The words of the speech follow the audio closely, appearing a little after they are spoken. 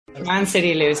Man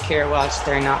City lose Kira Walsh,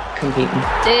 they're not competing.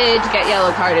 Did get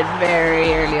yellow carded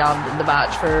very early on in the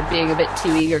match for being a bit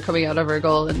too eager coming out of her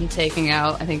goal and taking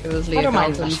out, I think it was Leah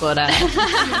Carlton.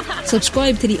 But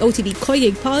subscribe to the OTB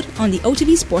Koyig pod on the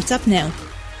OTB Sports app now.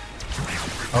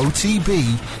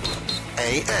 OTB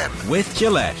AM. With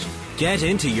Gillette. Get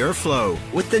into your flow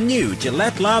with the new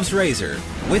Gillette Labs Razor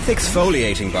with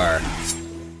exfoliating bar.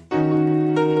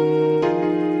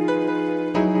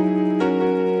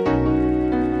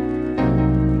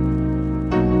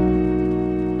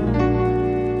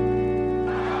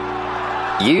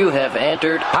 You have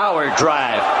entered Power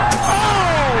Drive. Oh,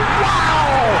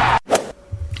 wow!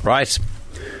 Right.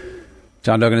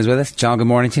 John Duggan is with us. John, good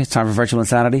morning to you. It's time for Virtual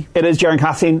Insanity. It is, Jaron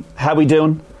Cassian. How we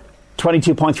doing?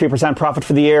 22.3% profit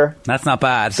for the year. That's not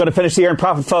bad. Going to finish the year in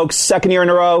profit, folks. Second year in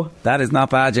a row. That is not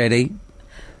bad, JD.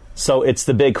 So it's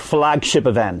the big flagship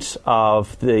event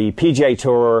of the PGA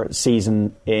Tour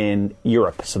season in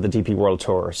Europe. So the DP World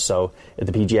Tour. So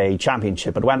the PGA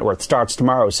Championship at Wentworth starts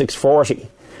tomorrow, 6:40.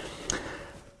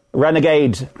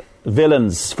 Renegade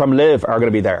villains from Live are going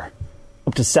to be there.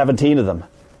 Up to 17 of them.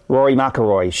 Rory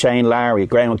McIlroy, Shane Lowry,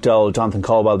 Graham McDowell, Jonathan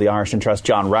Caldwell, the Irish interest,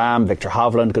 John Ram, Victor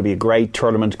Hovland. Going to be a great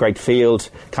tournament, great field.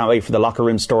 Can't wait for the locker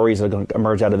room stories that are going to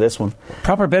emerge out of this one.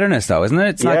 Proper bitterness, though, isn't it?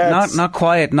 It's like not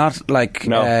quiet, not like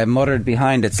muttered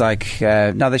behind. It's like,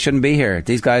 no, they shouldn't be here.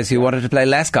 These guys who wanted to play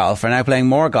less golf are now playing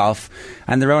more golf,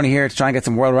 and they're only here to try and get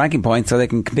some world ranking points so they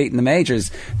can compete in the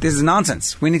majors. This is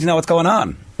nonsense. We need to know what's going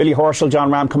on. Billy Horschel,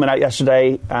 John Ram coming out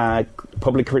yesterday,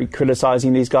 publicly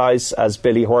criticising these guys. As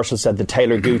Billy Horschel said, the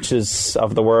Taylor Gooches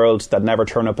of the world that never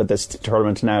turn up at this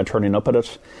tournament now turning up at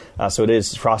it. So it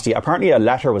is frosty. Apparently a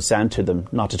letter was sent to them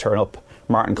not to turn up.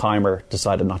 Martin Keimer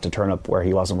decided not to turn up where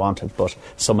he wasn't wanted, but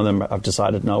some of them have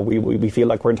decided, no, we feel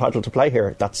like we're entitled to play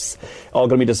here. That's all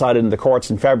going to be decided in the courts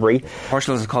in February.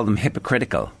 Horschel has called them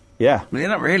hypocritical. Yeah. Well,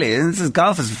 not really.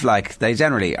 Golf is like, they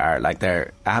generally are like,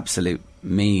 they're absolute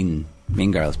mean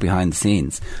girls behind the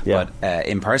scenes, but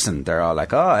in person they're all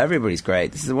like, oh, everybody's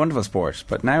great, this is a wonderful sport.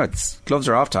 But now it's gloves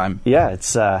are off time.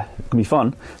 It's going to be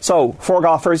fun. So 4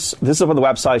 golfers, this is up on the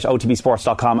website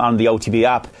otbsports.com and the OTB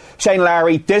app. Shane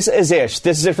Lowry, this is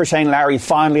it for Shane Lowry,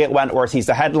 finally at Wentworth. He's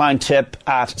the headline tip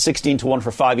at 16-1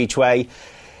 for 5 each way.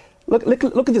 Look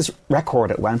at this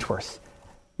record at Wentworth.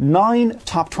 9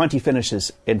 top 20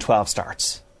 finishes in 12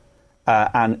 starts,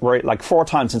 and we're like 4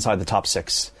 times inside the top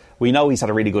 6. We know he's had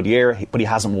a really good year, but he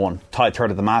hasn't won. Tied third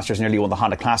at the Masters, nearly won the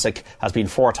Honda Classic, has been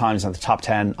 4 times in the top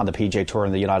 10 on the PGA Tour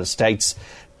in the United States.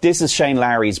 This is Shane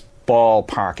Lowry's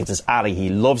ballpark. It's his alley. He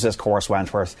loves this course,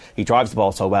 Wentworth. He drives the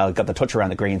ball so well, got the touch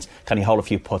around the greens. Can he hold a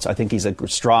few putts? I think he's a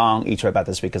strong each way bet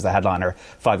this week as the headliner.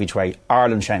 5 each way.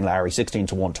 Ireland Shane Lowry,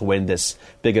 16-1 to win this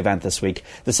big event this week.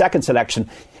 The second selection,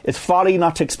 it's folly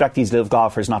not to expect these live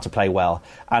golfers not to play well.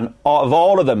 And of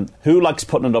all of them, who likes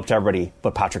putting it up to everybody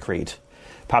but Patrick Reed?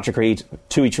 Patrick Reed,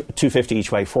 250 each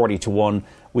way, 40-1.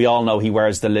 We all know he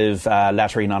wears the live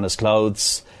lettering on his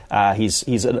clothes.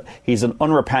 He's an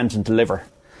unrepentant liver.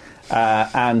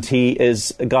 And he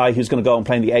is a guy who's going to go and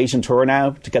play in the Asian Tour now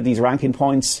to get these ranking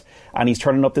points. And he's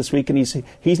turning up this week, and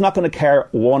he's not going to care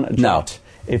one jot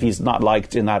if he's not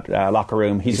liked in that locker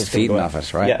room. He's just feeding off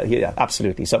it, right? Yeah,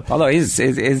 absolutely. So, although is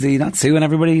he not suing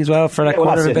everybody as well for like $250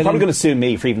 million? He's probably going to sue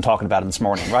me for even talking about him this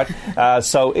morning, right?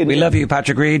 We love you,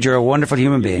 Patrick Reed. You're a wonderful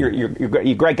human being. You're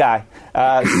a great guy.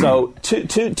 So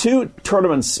two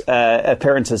tournaments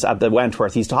appearances at the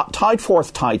Wentworth. He's tied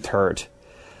 4th, tied 3rd.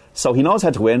 So he knows how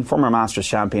to win. Former Masters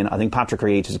champion. I think Patrick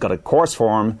Reed has got a course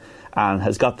form and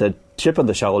has got the chip on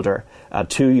the shoulder.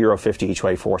 €2.50 each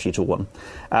way, 40-1.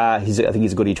 I think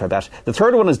he's a good each way bet. The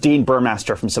third one is Dean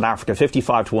Burmester from South Africa,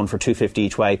 55-1 for 250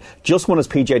 each way. Just won his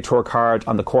PGA Tour card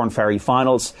on the Corn Ferry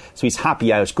Finals, so he's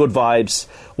happy out. Good vibes.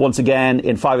 Once again,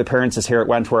 in 5 appearances here at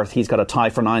Wentworth, he's got a tie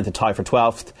for 9th, a tie for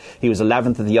 12th. He was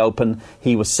 11th at the Open.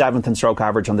 He was 7th in stroke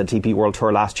average on the DP World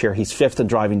Tour last year. He's 5th in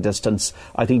driving distance.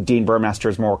 I think Dean Burmester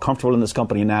is more comfortable in this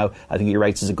company now. I think he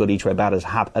rates as a good each way bet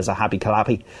as a happy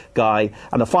clappy guy.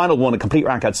 And the final one, a complete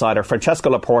rank outsider,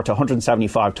 Francesco Laporta,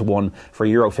 175-1 for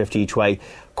 €50 each way.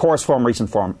 Course form, recent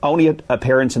form. Only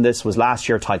appearance in this was last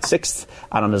year, tied 6th,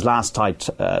 and on his last start,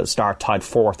 tied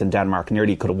 4th in Denmark.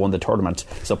 Nearly could have won the tournament.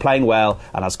 So playing well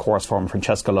and has course form.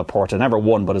 Francesco Laporta never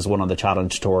won, but has won on the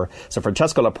Challenge Tour. So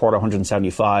Francesco Laporta,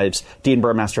 175s, Dean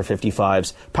Burmester,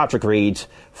 55s, Patrick Reed,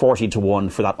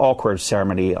 40-1 for that awkward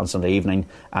ceremony on Sunday evening,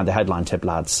 and the headline tip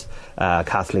lads,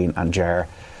 Kathleen and Ger.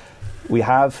 We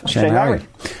have Shane Lowry.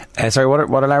 Sorry,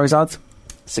 what are Lowry's odds?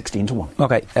 16-1.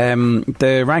 Okay,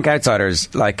 the rank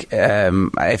outsiders, like,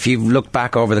 if you look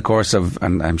back over the course of,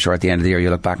 and I'm sure at the end of the year you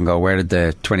look back and go, where did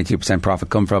the 22% profit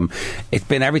come from? It's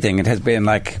been everything. It has been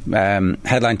like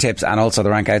headline tips and also the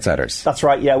rank outsiders. That's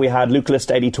right, yeah. We had Luke List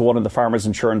 80-1 in the Farmers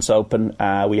Insurance Open.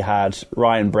 We had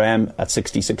Ryan Brem at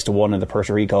 66-1 in the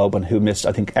Puerto Rico Open, who missed,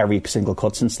 I think, every single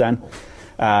cut since then.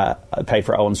 Paid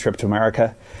for Owen's trip to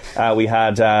America. We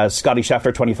had Scotty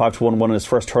Scheffler 25-1 won his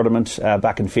first tournament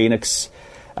back in Phoenix.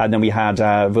 And then we had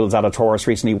Will Zalatoris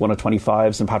recently won at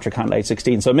 25s and Patrick Cantlay at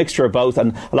 16. So a mixture of both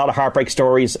and a lot of heartbreak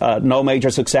stories. No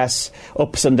major success,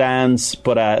 ups and downs.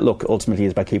 But look, ultimately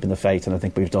it's about keeping the faith, and I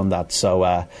think we've done that.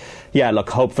 So yeah, look,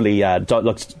 hopefully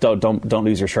don't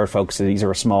lose your shirt, folks. These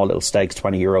are small little stakes,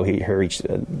 €20 here each,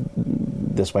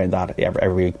 this way and that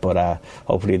every week. But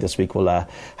hopefully this week we'll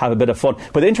have a bit of fun.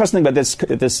 But the interesting thing about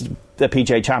the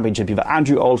PGA Championship, you've got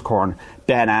Andrew Oldcorn,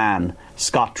 Ben Ann,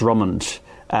 Scott Drummond,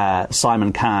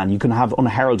 Simon Kahn. You can have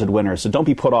unheralded winners, so don't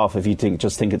be put off if you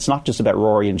just think it's not just about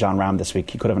Rory and John Ram this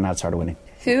week. You could have an outsider winning.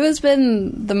 Who has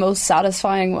been the most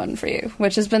satisfying one for you?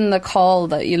 Which has been the call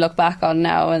that you look back on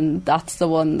now, and that's the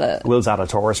one that... Will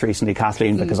Zalatoris recently,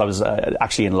 Kathleen, because I was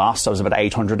actually in loss. I was about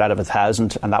 800 out of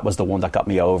 1,000, and that was the one that got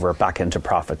me over back into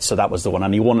profit. So that was the one,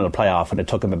 and he won in a playoff, and it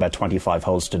took him about 25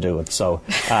 holes to do it. So,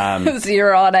 so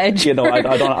you're on edge. You know,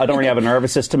 I don't really have a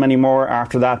nervous system anymore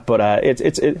after that. But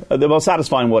it's the most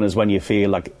satisfying one is when you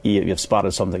feel like you've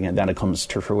spotted something, and then it comes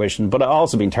to fruition. But I've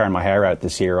also been tearing my hair out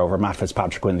this year over Matt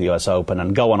Fitzpatrick winning the US Open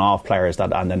and going off players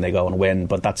and then they go and win.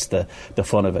 But that's the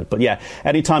fun of it. But yeah,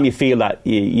 anytime you feel that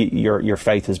your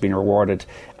faith has been rewarded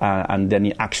and then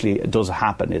it does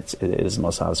happen, it is the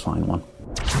most satisfying one.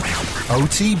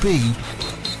 OTB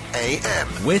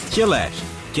AM with Gillette.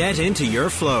 Get into your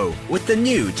flow with the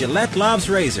new Gillette Labs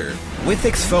Razor with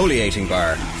exfoliating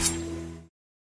bar.